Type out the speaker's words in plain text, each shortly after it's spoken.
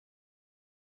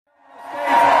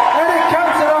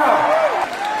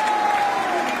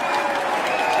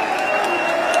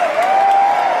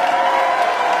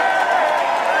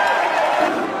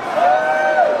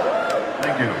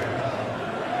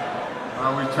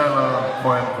tell a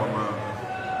poem from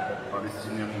a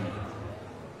Palestinian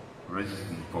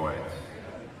resistant poet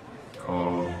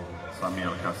called Samir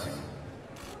Qasim,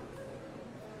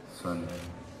 son,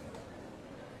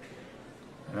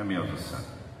 enemy of the sun.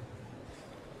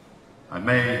 I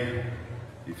may,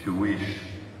 if you wish,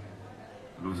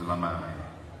 lose my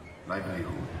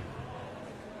livelihood.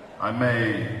 I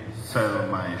may sell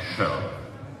my shirt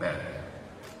and bed.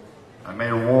 I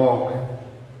may walk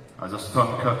as a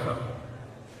stone cutter,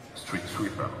 a street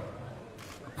sweeper,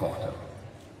 a porter.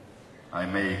 I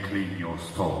may clean your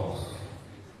stores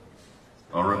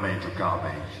or rummage your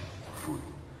garbage for food.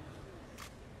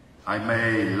 I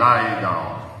may lie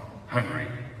down hungry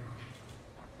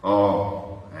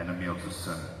or enemy of the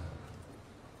sun,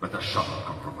 but I shall not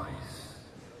compromise.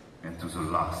 And to the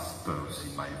last pulse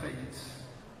in my veins,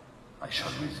 I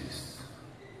shall resist.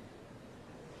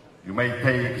 You may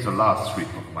take the last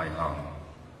strip of my land,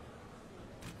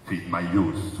 feed my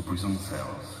youth to prison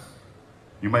cells.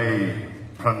 You may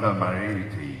plunder my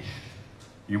heritage.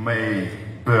 You may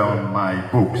burn my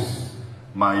books,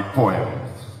 my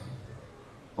poems,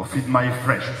 or feed my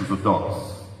flesh to the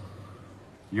dogs.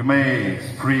 You may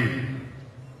spread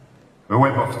a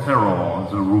web of terror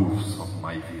on the roofs of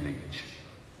my village.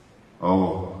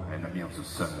 Oh, enemy of the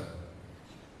sun,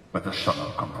 but I shall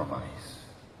not compromise.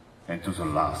 And to the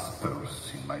last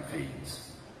pulse in my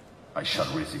veins, I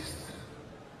shall resist.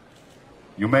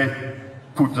 You may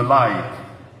put the light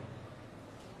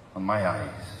on my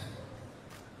eyes.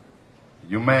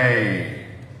 You may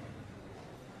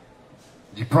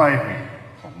deprive me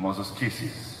of mother's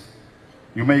kisses.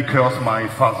 You may curse my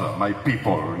father, my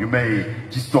people. You may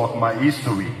distort my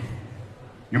history.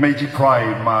 You may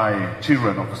deprive my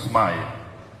children of a smile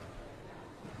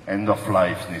and of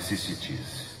life's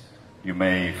necessities. You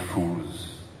may fool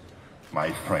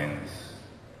my friends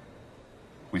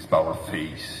with power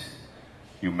face.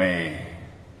 You may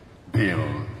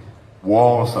build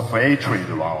walls of hatred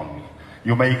around me.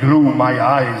 You may glue my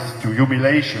eyes to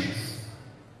humiliations.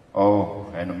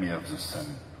 Oh, enemy of the sun,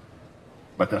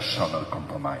 but I shall not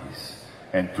compromise.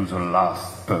 And to the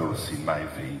last pulse in my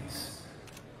veins,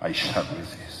 I shall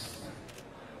resist.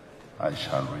 I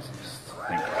shall resist.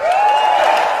 Thank you.